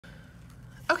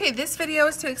Okay, this video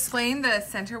is to explain the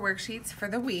center worksheets for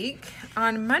the week.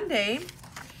 On Monday,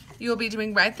 you'll be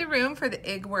doing Write the Room for the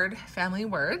IG word family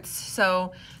words.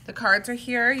 So the cards are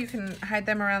here. You can hide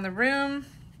them around the room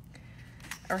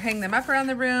or hang them up around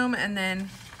the room, and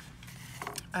then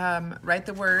write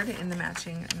the word in the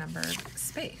matching numbered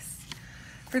space.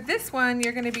 For this one,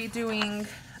 you're going to be doing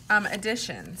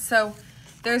addition. So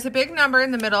there's a big number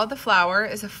in the middle of the flower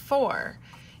is a 4.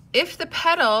 If the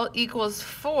petal equals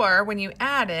 4 when you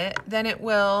add it, then it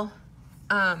will,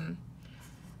 then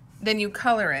you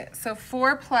color it. So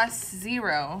 4 plus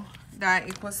 0, that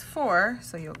equals 4,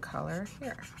 so you'll color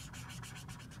here.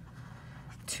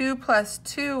 2 plus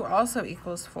 2 also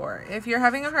equals 4. If you're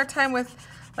having a hard time with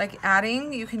like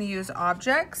adding, you can use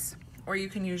objects or you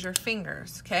can use your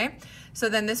fingers, okay? So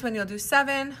then this one you'll do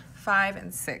 7, 5,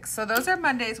 and 6. So those are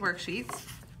Monday's worksheets.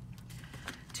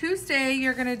 Tuesday,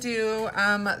 you're gonna do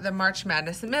the March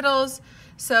Madness middles.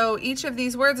 So each of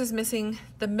these words is missing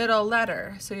the middle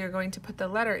letter. So you're going to put the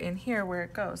letter in here where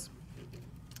it goes.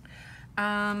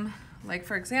 Like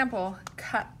for example,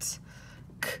 cut,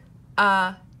 k,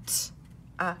 t,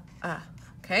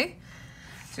 okay?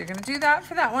 So you're gonna do that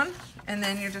for that one. And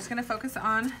then you're just gonna focus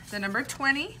on the number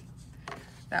 20.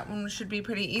 That one should be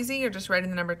pretty easy. You're just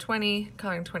writing the number 20,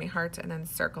 coloring 20 hearts, and then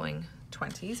circling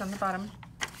 20s on the bottom.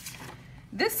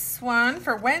 This one,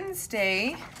 for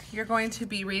Wednesday, you're going to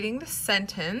be reading the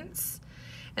sentence,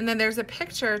 and then there's a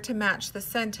picture to match the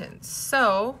sentence.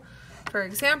 So, for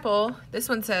example, this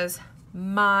one says,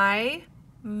 my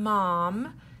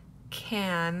mom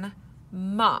can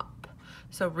mop.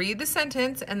 So read the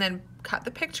sentence and then cut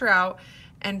the picture out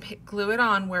and glue it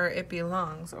on where it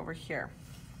belongs over here.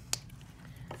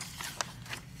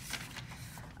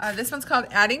 This one's called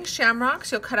Adding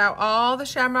Shamrocks. You'll cut out all the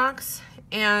shamrocks,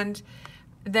 and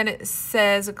then it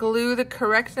says glue the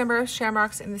correct number of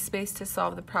shamrocks in the space to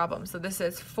solve the problem. So this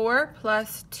is 4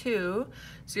 plus 2.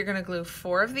 So you're gonna glue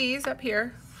 4 of these up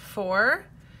here, 4,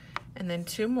 and then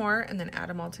 2 more, and then add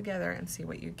them all together and see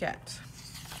what you get.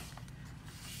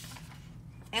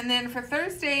 And then for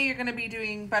Thursday, you're gonna be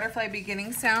doing butterfly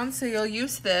beginning sounds. So you'll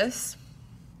use this.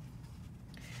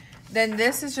 Then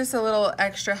this is just a little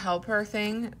extra helper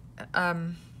thing,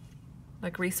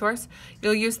 like resource.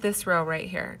 You'll use this row right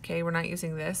here, okay? We're not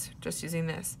using this, just using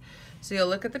this. So you'll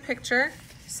look at the picture.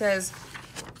 It says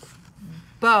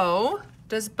bow.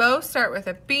 Does bow start with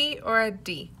a B or a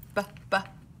D?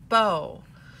 Bow.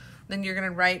 Then you're gonna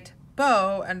write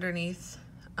bow underneath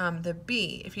the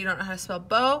B. If you don't know how to spell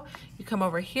bow, you come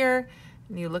over here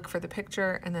and you look for the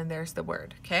picture, and then there's the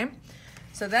word, okay?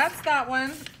 So that's that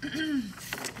one.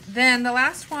 Then the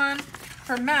last one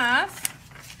for math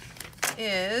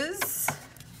is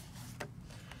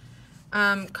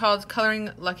called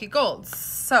Coloring Lucky Golds.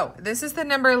 So this is the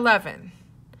number 11.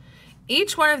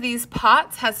 Each one of these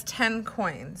pots has 10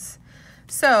 coins.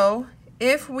 So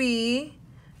if we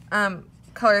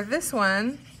color this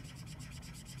one,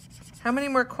 how many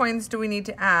more coins do we need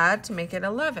to add to make it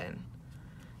 11?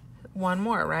 One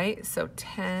more, right? So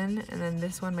 10, and then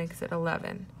this one makes it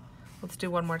 11. Let's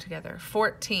do one more together.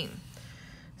 14.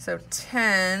 So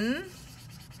 10,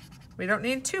 we don't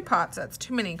need 2 pots, that's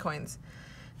too many coins.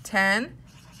 10,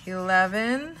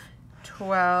 11,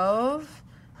 12,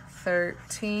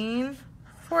 13,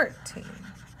 14.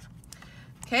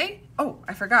 Okay, oh,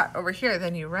 I forgot, over here,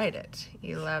 then you write it.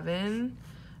 11,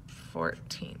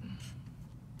 14.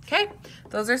 Okay,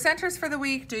 those are centers for the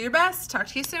week. Do your best. Talk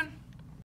to you soon.